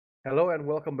Hello and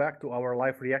welcome back to our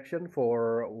live reaction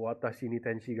for Watashi ni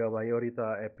Tenshi ga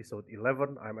Maiorita episode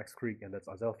 11. I'm X Creek and that's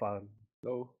Azelfan.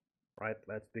 Hello. Right,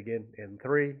 let's begin in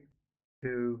 3,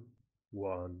 2,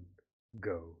 1,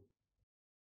 go.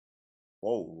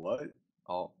 Whoa, what?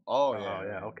 Oh Oh yeah, yeah,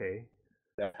 yeah. okay.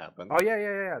 That happened. Oh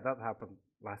yeah, that happened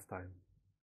last time.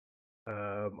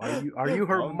 Are you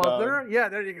her Calm down. mother? Yeah,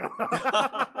 there you go.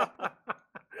 Are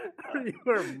you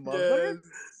her mother?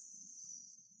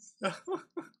 Yes.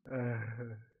 Uh,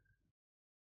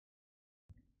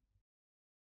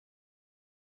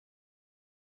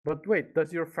 but wait,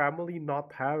 does your family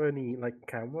not have any like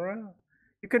camera?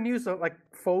 You can use like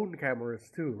phone cameras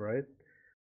too, right?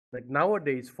 Like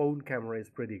nowadays, phone camera is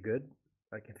pretty good.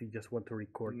 Like if you just want to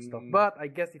record stuff. Mm, But I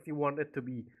guess if you want it to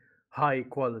be high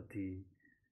quality,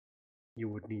 you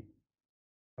would need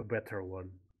a better one.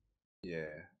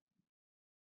 yeah.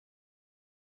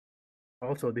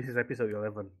 Also, this is episode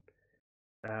 11.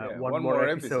 Yeah. One One more more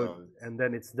episode episode. and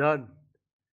then it's done.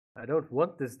 I don't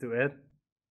want this to end.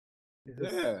 This is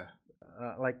Yeah.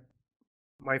 like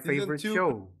my Season favorite 2,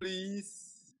 show.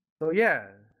 please. So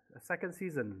yeah, a second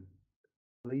season.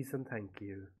 Please and thank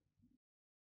you.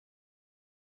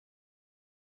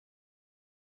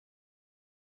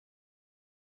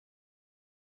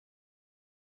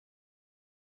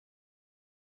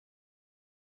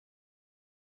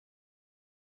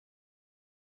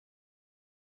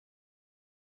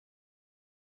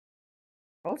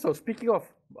 Also, speaking of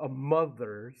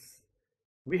mothers,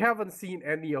 we haven't seen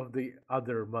any of the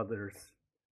other mothers.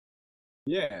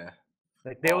 Yeah.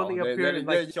 Like they Wow. only They appear they in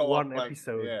like they show up one like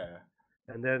episode yeah,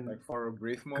 and then like for a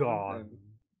brief moment gone.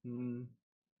 and.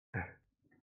 Mm,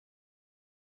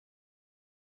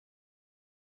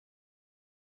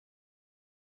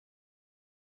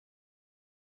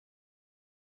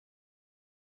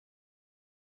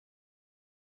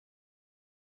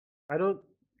 I don't.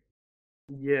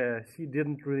 Yeah, she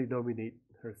didn't really nominate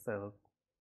herself.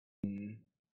 mm.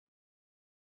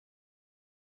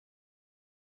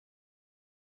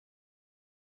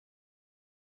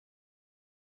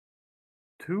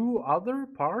 Two other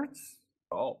parts.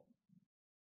 Oh.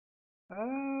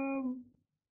 Um.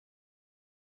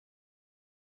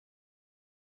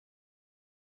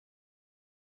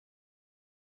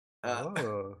 Uh,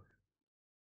 Oh.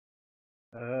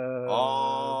 Um.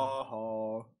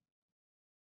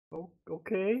 oh.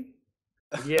 Okay.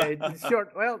 Yeah, it's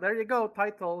short. Well, there you go.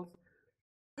 Titles.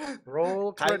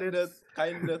 Roll kinda credits.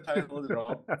 kinda title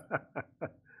drop.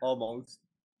 Almost.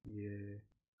 Yeah.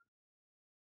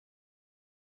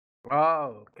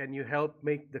 Oh, can you help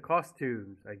make the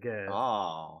costumes? I guess.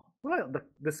 Ah. Well,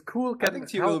 the school I can think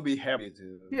she will help. be happy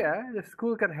to. Yeah, the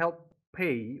school can help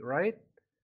pay, right?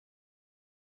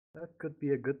 That could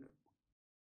be a good.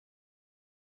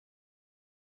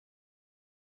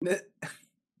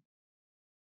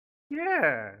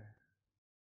 Yeah,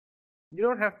 you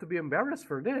don't have to be embarrassed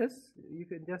for this. You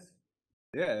can just.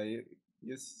 Yeah, you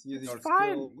just use It's your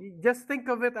fine. skill. You just think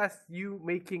of it as you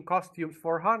making costumes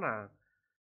for Hana.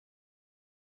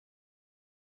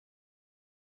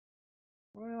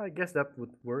 Well, I guess that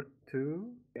would work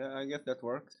too. Yeah, I guess that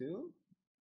works too.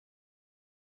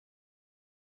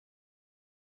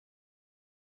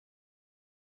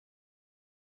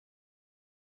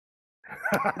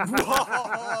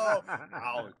 Whoa!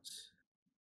 Ouch.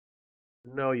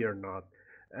 No, you're not.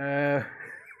 Uh,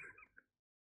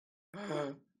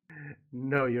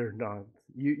 no, you're not.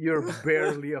 You're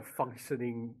barely a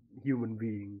functioning human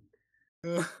being.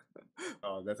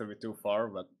 Oh, that's a bit too far,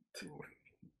 but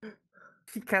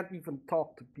She can't even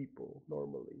talk to people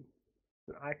normally.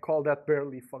 I call that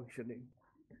barely functioning.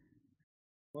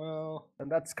 well. And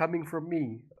that's coming from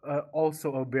me,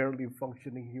 also a barely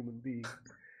functioning human being.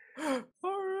 All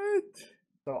right.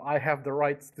 So I have the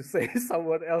rights to say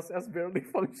someone else as barely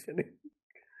functioning.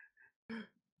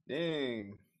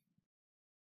 Dang.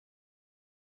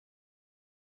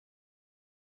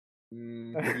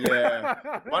 Yeah.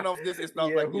 One of this is not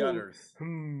Yeah, like the who? others.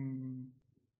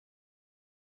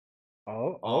 Oh,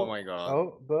 Oh oh, my god.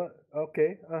 oh, but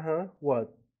okay,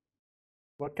 What?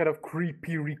 What kind of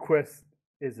creepy request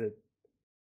is it?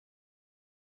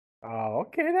 Oh,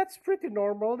 okay, that's pretty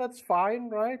normal. That's fine,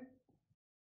 right?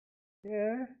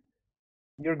 Yeah.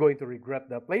 You're going to regret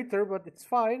that later, but it's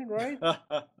fine, right?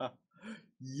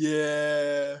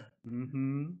 Yeah.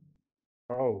 Mm-hmm.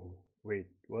 Oh, wait,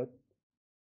 what?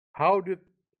 How did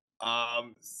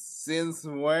Since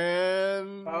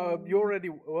when? you already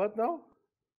what now?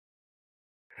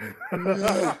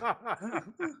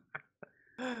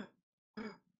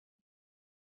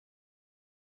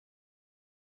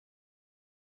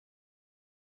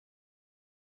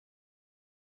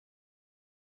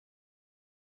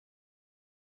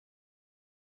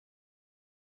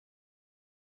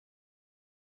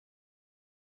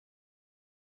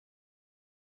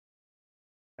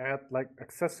 add like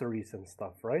accessories and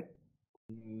stuff, right?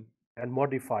 Mm, And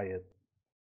modify it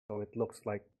so it looks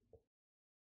like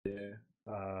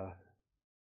yeah.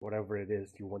 whatever it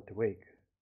is you want to make.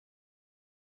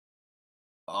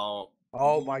 Oh.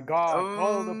 Oh my God!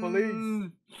 Call the police.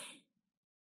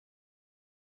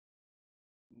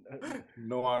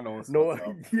 No one knows No, what's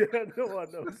up. yeah, no one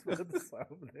knows what's up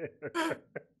there.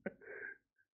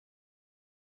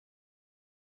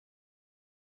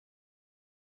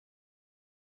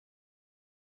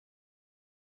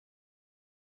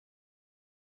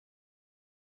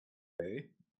 Okay.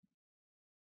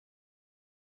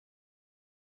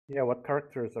 Yeah, what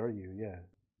characters are you? Yeah.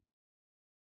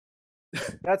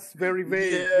 That's very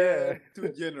vague, Yeah, yeah.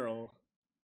 too general.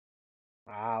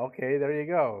 Ah, okay, there you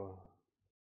go.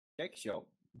 Cake shop.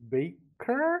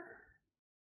 Baker?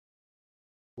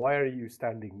 Why are you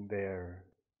standing there?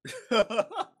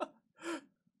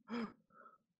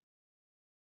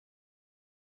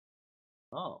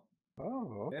 Oh,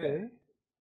 Oh, yeah. okay.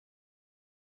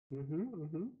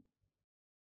 Mm-hmm.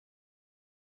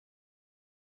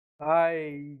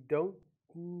 I don't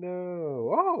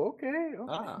know. Oh, okay. Oh,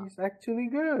 Ah. she's actually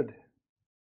good.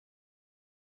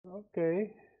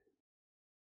 Okay.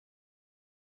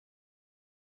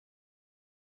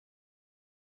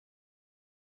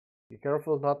 Be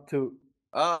careful not to,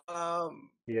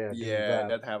 yeah, do Yeah, that.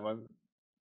 that happened.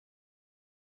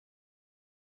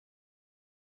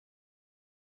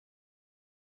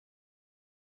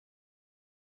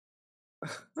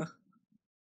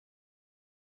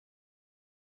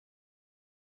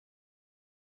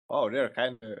 Oh, they're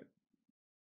kind of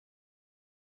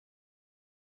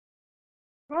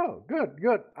Oh, good.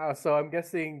 So I'm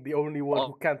guessing the only one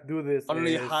who can't do this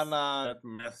only is. Hana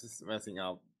that messing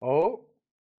up. Oh.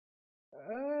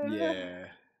 Yeah.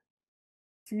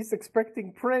 She's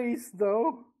expecting praise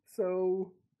though.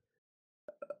 So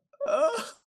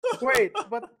wait,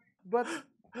 but but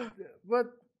Well,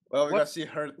 what because she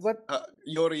hurt. what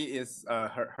Yori is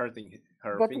hurting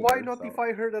her but why finger. So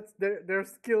notify her that their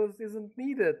skills isn't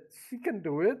needed? She can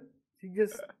do it. She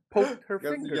just poked her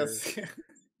because you finger. just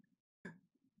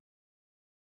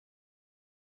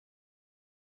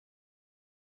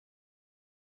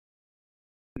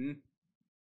Hmm?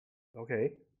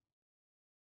 Okay.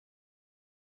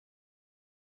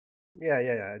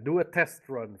 Yeah. Do a test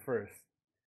run first.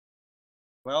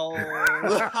 Well.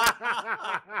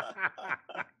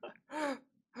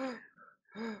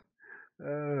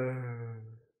 Uh,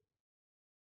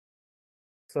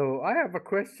 so I have a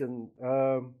question.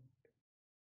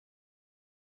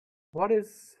 What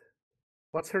is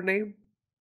what's her name?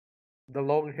 The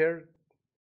long hair?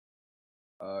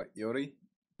 Yori.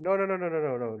 No.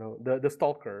 The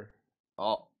stalker.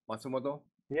 Oh, Matsumoto.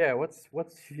 Yeah, what's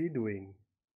she doing?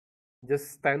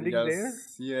 Just standing there?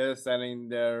 Just yeah, standing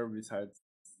there beside.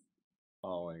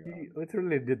 Oh my god. She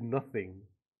literally did nothing.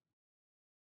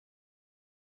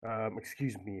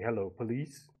 Excuse me. Hello,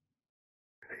 police.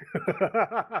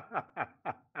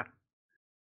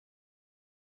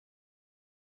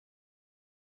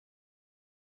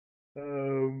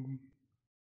 um.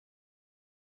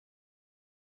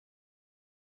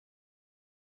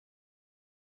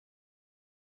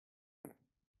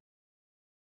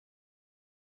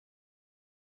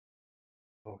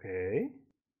 Okay.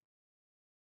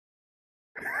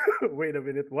 Wait a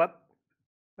minute. What?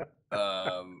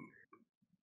 Um.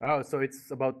 Oh, so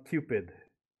it's about Cupid.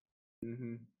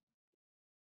 Mhm.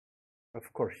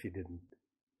 Of course she didn't.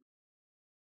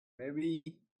 Maybe.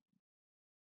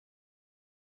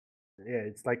 Yeah,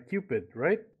 it's like Cupid,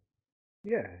 right?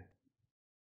 Yeah.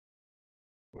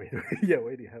 Wait. Yeah.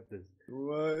 Wait. You have this.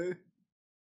 What?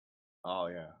 Oh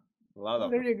yeah, a lot Well,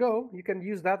 of there them. you go. You can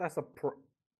use that as a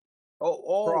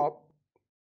Oh. prop.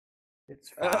 It's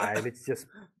fine. It's just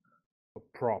a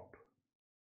prop.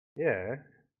 Yeah.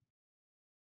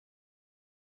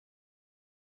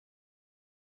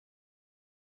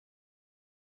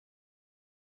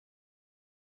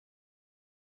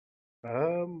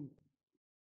 Um.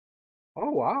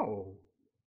 Oh wow.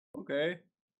 Okay.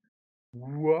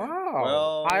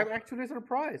 Wow. I'm Well. actually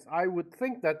surprised. I would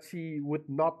think that she would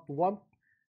not want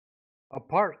a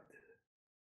part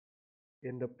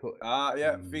in the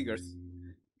Yeah. Figures.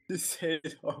 She said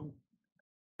it all.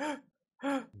 Yeah.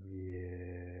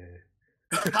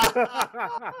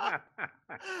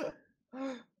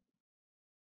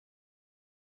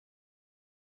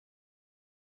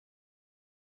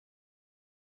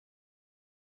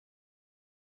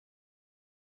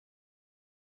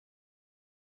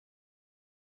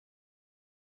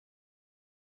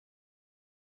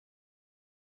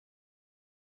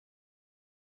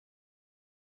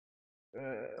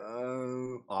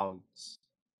 Ouch.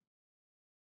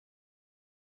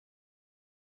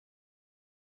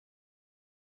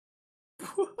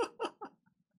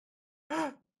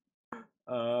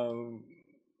 um.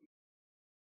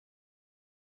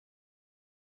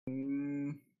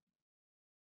 mm,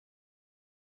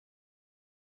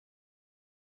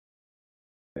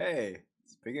 Hey,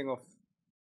 speaking of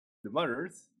the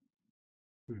mothers,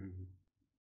 Hmm.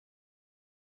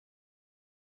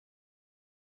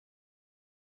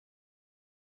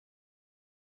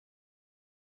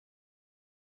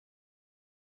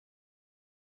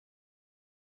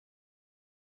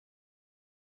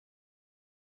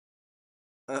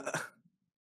 uh,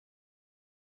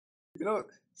 you know,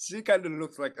 she kind of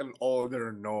looks like an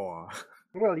older Noah.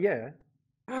 Well, yeah.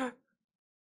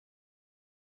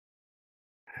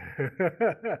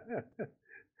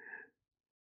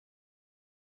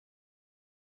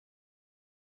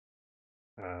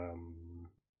 um,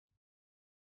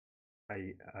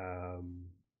 I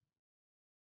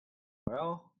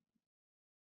Well,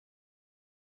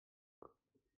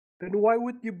 then why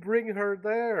would you bring her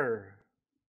there?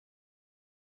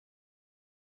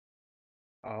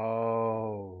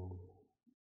 Oh,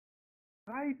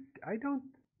 I don't.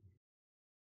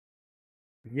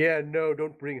 Yeah, no,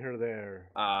 don't bring her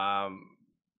there. um,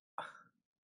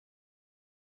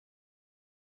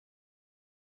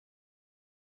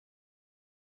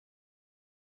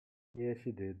 Yeah,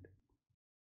 she did.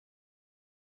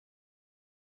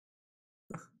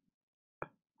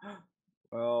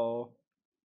 well,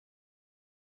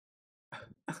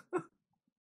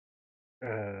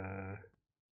 Uh,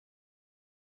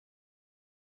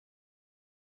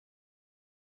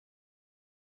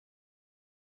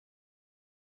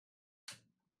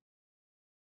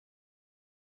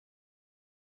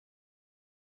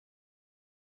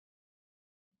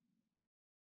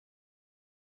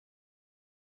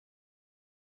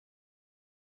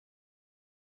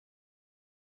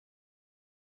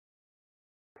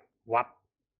 what?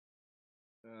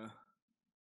 uh,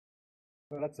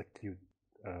 Well, that's a cute,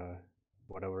 uh,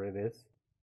 whatever it is.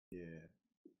 yeah.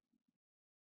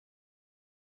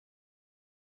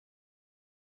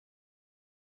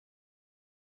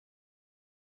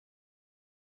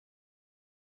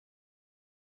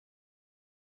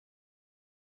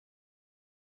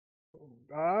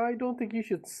 I don't think you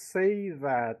should say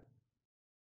that.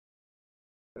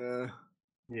 Uh,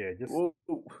 Yeah, just whoa.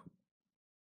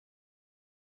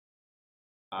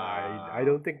 I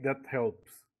don't think that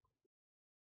helps.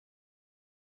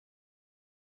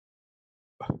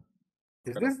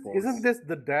 Is Kind of this isn't pose. this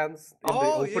the dance in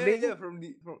the Oh yeah, opening yeah. From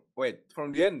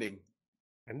the ending,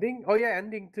 ending? Oh yeah,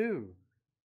 ending too.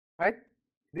 I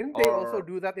didn't they also or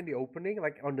do that in the opening,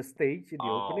 like on the stage in the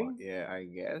oh opening? yeah, I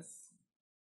guess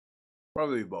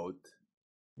probably both.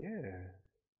 Yeah.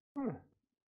 Huh.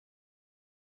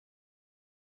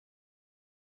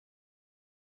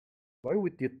 Why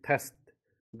would you test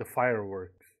the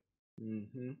fireworks?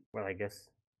 Mm-hmm. Well, I guess.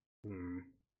 Hmm.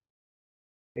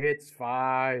 It's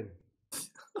fine.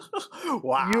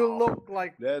 You Wow, look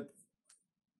like that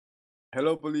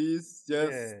hello police.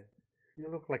 Just yeah. You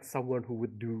look like someone who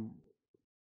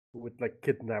would like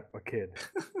kidnap a kid.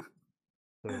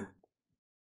 So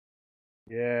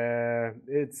yeah,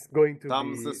 it's going to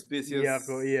some be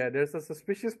Miyako. suspicious. Yeah, there's a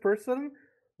suspicious person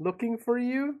looking for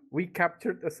you. We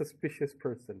captured a suspicious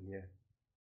person. Yeah.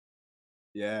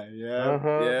 Yeah, yeah, Uh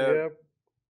huh. yeah. Yep.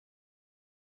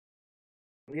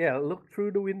 Yeah. Look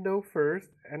through the window first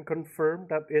and confirm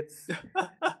that it's.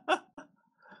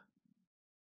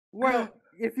 Well,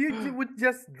 if you would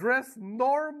just dress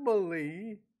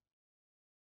normally,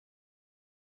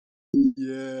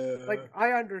 like Yeah.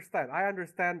 I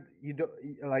understand you don't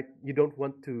like you don't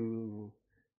want to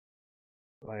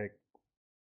like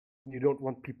you don't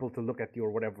want people to look at you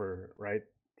or whatever, right?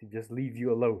 To just leave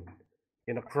you alone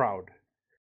in a crowd.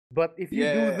 But if you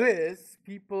do Yeah. this,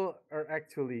 people are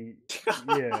actually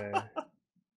yeah,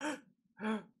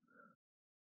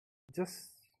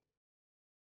 just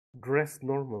dress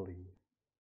normally.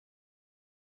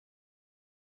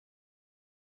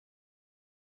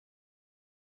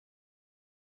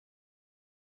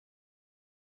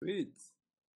 Sweet.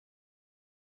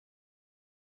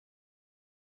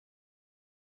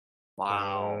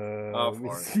 Wow. Of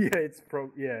It's, course. yeah, it's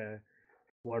pro yeah,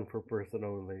 one per person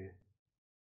only.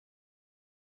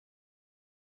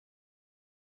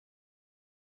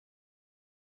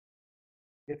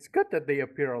 It's good that they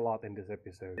appear a lot in this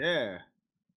episode. Yeah.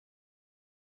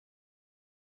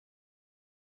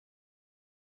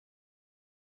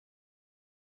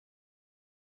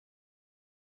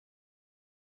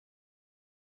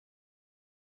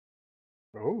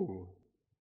 Oh.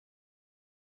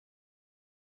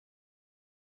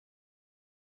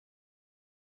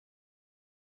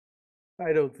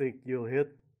 I don't think you'll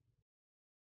hit.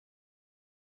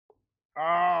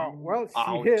 Oh, well,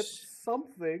 she hit Ouch.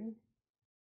 something.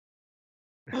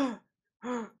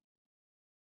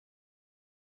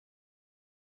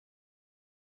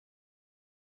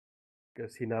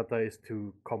 Because Hinata is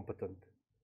too competent.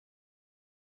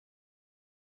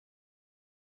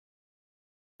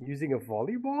 Using a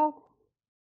volleyball?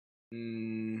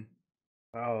 mm,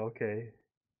 Oh, okay.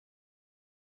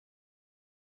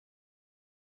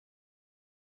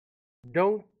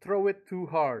 Don't throw it too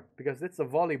hard because it's a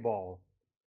volleyball.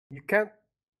 You can't.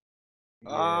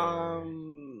 Yeah.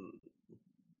 um,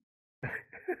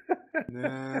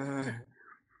 nah.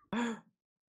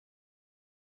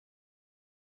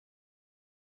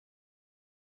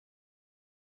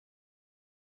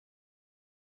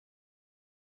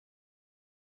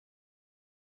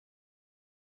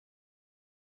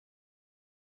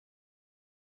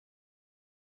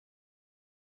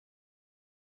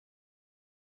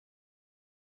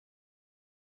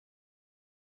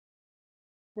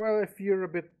 Well, if you're a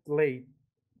bit late,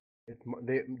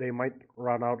 they might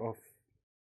run out of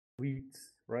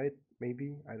weeds, right?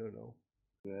 Maybe I don't know.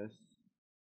 Yes.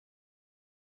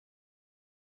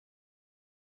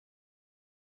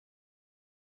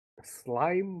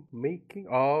 Slime making?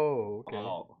 Oh, okay.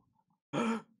 Oh.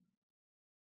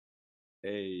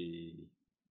 Hey.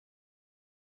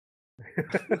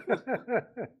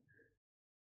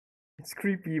 It's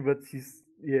creepy, but she's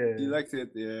yeah, He likes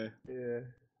it, yeah. yeah.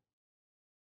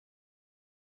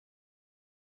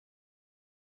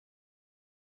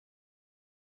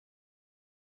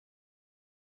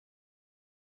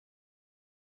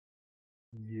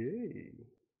 Yay.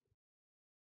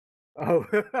 Oh.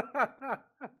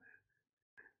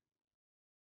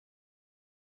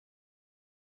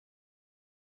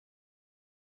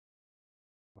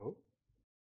 Oh.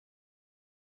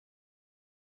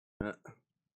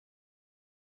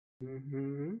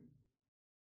 Mm-hmm.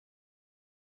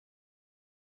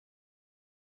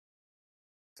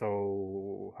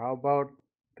 So how about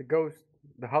the ghost,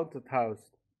 the haunted house?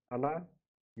 Anna,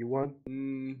 you want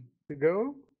Mm. to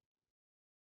go?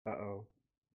 Uh-oh.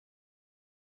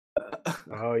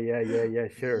 Oh yeah, yeah, yeah,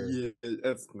 sure. Yeah,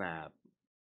 it's not.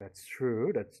 That's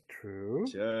true, that's true.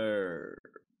 Sure.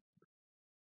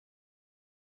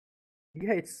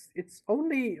 Yeah, it's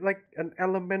only like an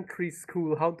elementary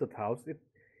school haunted house.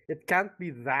 It can't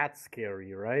be that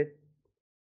scary, right?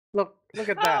 Look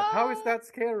at that. How is that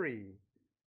scary?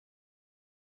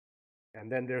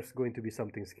 And then there's going to be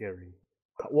something scary.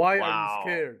 Why are you Wow.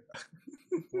 scared?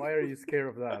 Why are you scared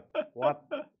of that? What?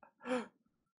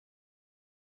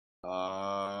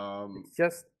 Um, It's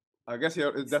just I guess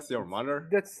that's your mother.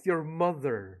 that's your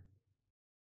mother.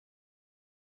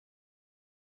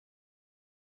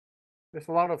 There's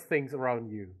a lot of things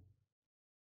around you.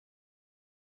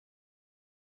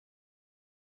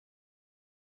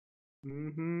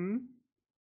 Mm-hmm.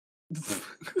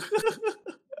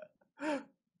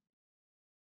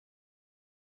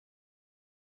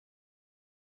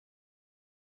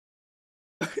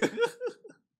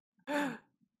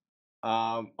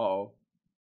 Oh.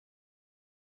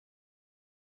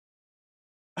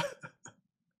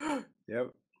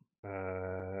 Yep.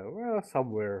 Well,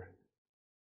 somewhere.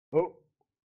 Oh,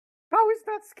 how is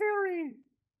that scary?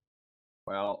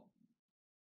 Well,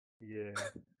 Yeah.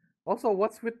 Also,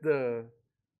 what's with the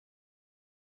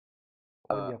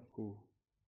uh, konyaku?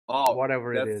 oh,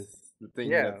 Whatever it is. that's the thing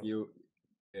Yeah. that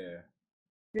yeah.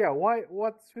 Yeah, why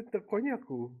what's with the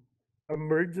konyaku?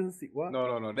 Emergency what?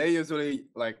 No. They usually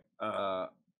like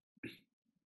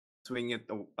swing it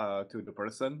to the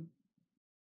person.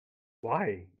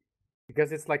 Why?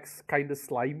 Because it's like kind of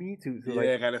slimy to like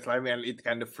Yeah, kind of slimy, and it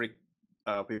kind of freak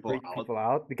people freak out. people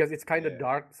out because it's kind of Yeah.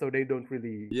 dark so they don't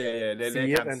really Yeah. They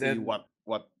see it can't and see then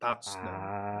what touched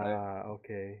them, right?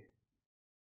 okay.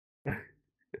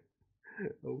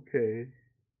 Okay.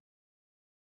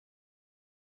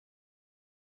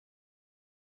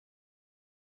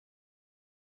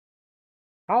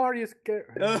 How are you scared?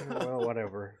 Well,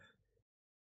 whatever.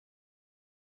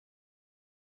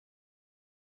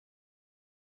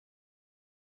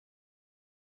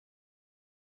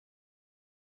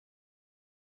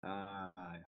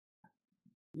 Ah,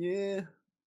 yeah.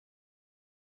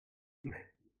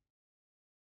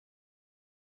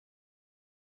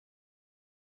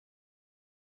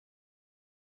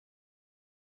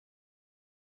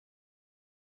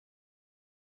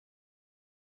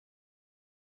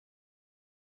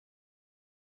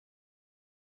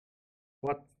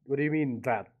 What do you mean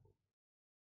that?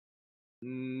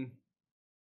 Mm,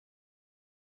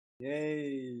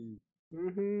 yay.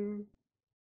 Mm-hmm.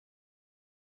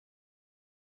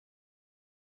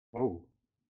 Oh.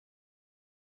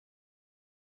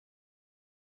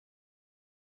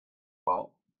 Oh,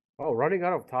 Oh, running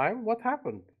out of time? What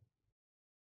happened?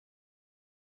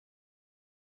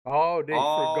 Oh, they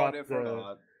oh, they forgot the.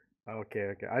 forgot. Okay,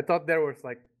 okay. I thought there was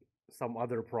like some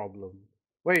other problem.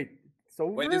 Wait, it's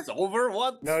Wait, over? it's over?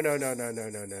 What? No, no, no, no, no,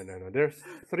 no, no, no, no. There's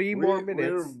three more We're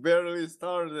minutes. barely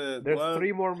started. There's What?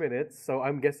 3 more minutes, so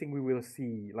I'm guessing we will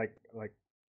see like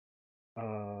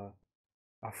uh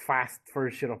a fast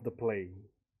version of the play.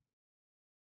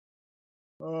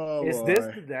 Oh Is this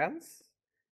boy. the dance?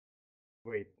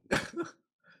 Wait,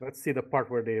 let's see the part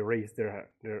where they raise their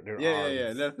Yeah, yeah, yeah.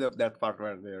 arms. That's that part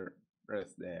where they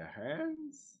rest their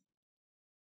hands.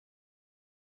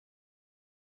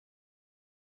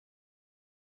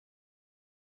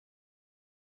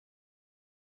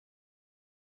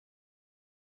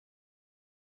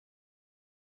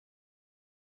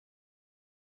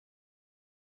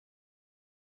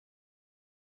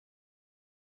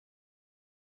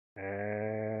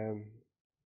 And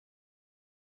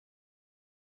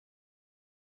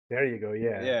there you go.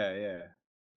 Yeah. Yeah, yeah.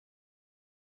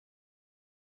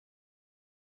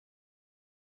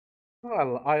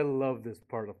 Oh, I love this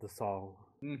part of the song.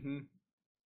 Mm-hmm.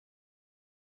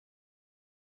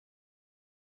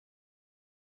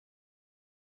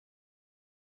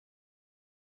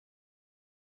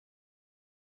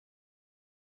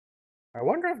 I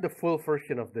wonder if the full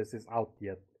version of this is out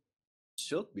yet.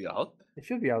 Should be out. It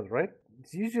should be out, right?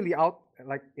 It's usually out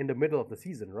like in the middle of the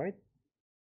season, right?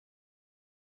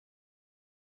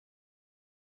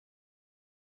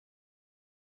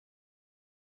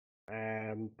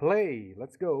 And play.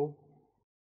 Let's go.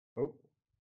 Oh,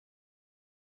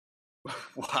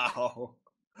 Wow.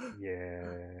 yeah.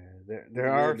 There Really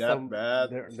are that some bad?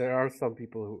 there are some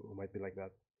people who might be like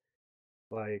that.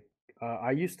 Like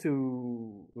I used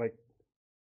to like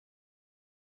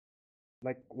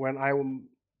when I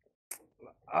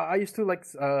used to like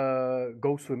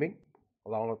go swimming a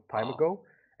long time Oh. ago,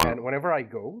 and whenever I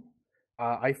go,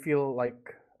 I feel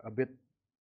like a bit.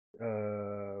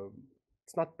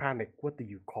 It's not panic. What do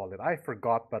you call it? I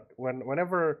forgot. But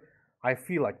whenever I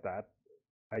feel like that,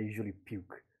 I usually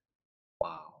puke.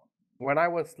 Wow. When I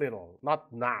was little,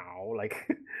 not now. Like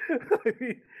I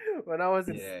mean, when I was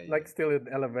in Yeah, yeah. like still in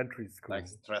elementary Like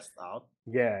school. stressed out.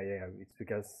 Yeah, yeah. It's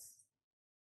because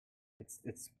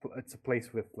it's a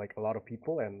place with like a lot of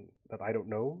people and that I don't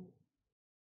know,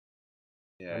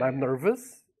 Yeah, and I'm yeah.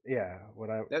 nervous. Yeah,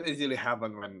 That easily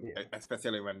happen when, yeah,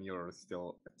 especially when you're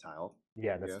still a child.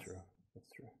 yeah, I that's guess. true.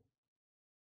 That's true.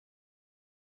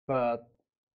 But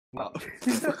no. Oh.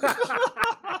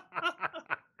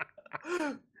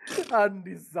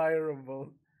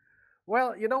 Undesirable.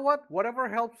 Well, you know what? Whatever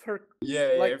helps her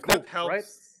Yeah, yeah. like If that cope, right?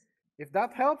 helps. If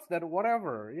that helps, then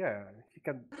whatever. Yeah, she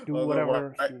can do Although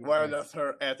whatever she why likes. does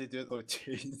her attitude will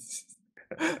change?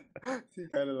 She's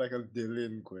kind of like a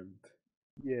delinquent.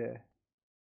 Yeah.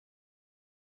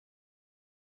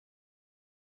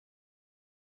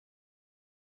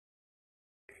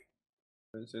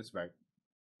 She's back.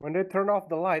 When they turn off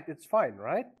the light, it's fine,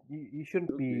 right? You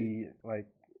shouldn't Should be. be like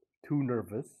too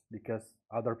nervous because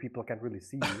other people can't really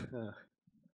see you.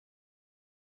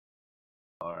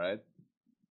 All right.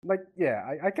 Like, yeah,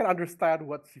 I can understand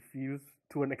what she feels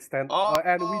to an extent,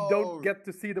 and we don't Oh, get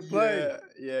to see the play. yeah,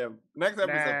 yeah. Next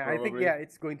episode Nah, I think probably yeah,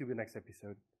 it's going to be next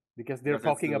episode because they're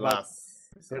because it's talking the about last.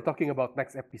 they're Episode. talking about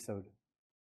next episode.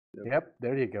 Yep. Yep,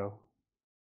 there you go.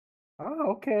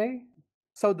 Oh, okay.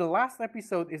 So the last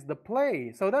episode is the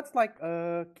play. So that's like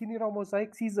Kiniro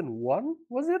Mosaic season 1,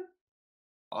 was it?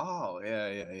 Oh, yeah,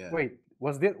 yeah, yeah. Wait, Is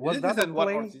was it that a season 1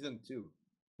 or play? season 2?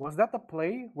 Was that a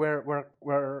play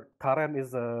where Karen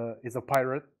is a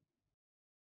pirate?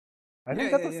 I Yeah,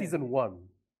 think that yeah, was yeah, season 1.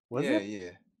 Was yeah, it? yeah.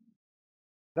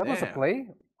 That was a Damn. play?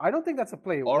 I don't think that's a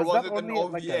play. Or Was was that it an only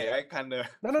like a OVA? I kind of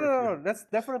No, no, no, forget. no, no. That's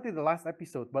definitely the last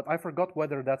episode, but I forgot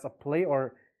whether that's a play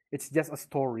or it's just a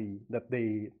story that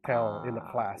they tell in the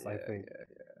class, I Yeah, think. yeah.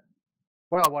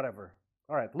 Well, whatever.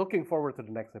 All right, looking forward to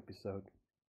the next episode.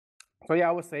 So yeah,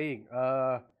 I was saying,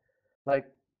 like,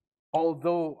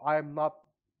 although I'm not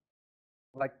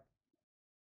like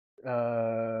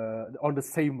on the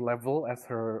same level as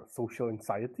her social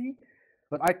anxiety,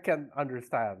 but I can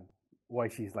understand why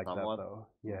she's like that, Somewhat. though.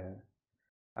 Yeah,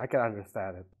 I can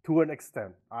understand it to an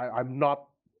extent. I'm not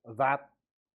that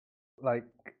like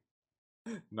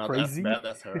Not as crazy. bad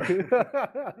as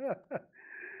her.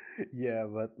 Yeah,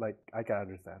 but like I can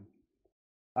understand.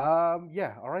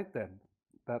 Yeah, all right then.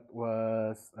 That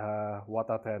was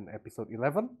Wataten episode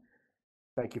 11.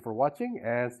 Thank you for watching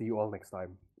and see you all next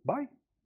time. Bye.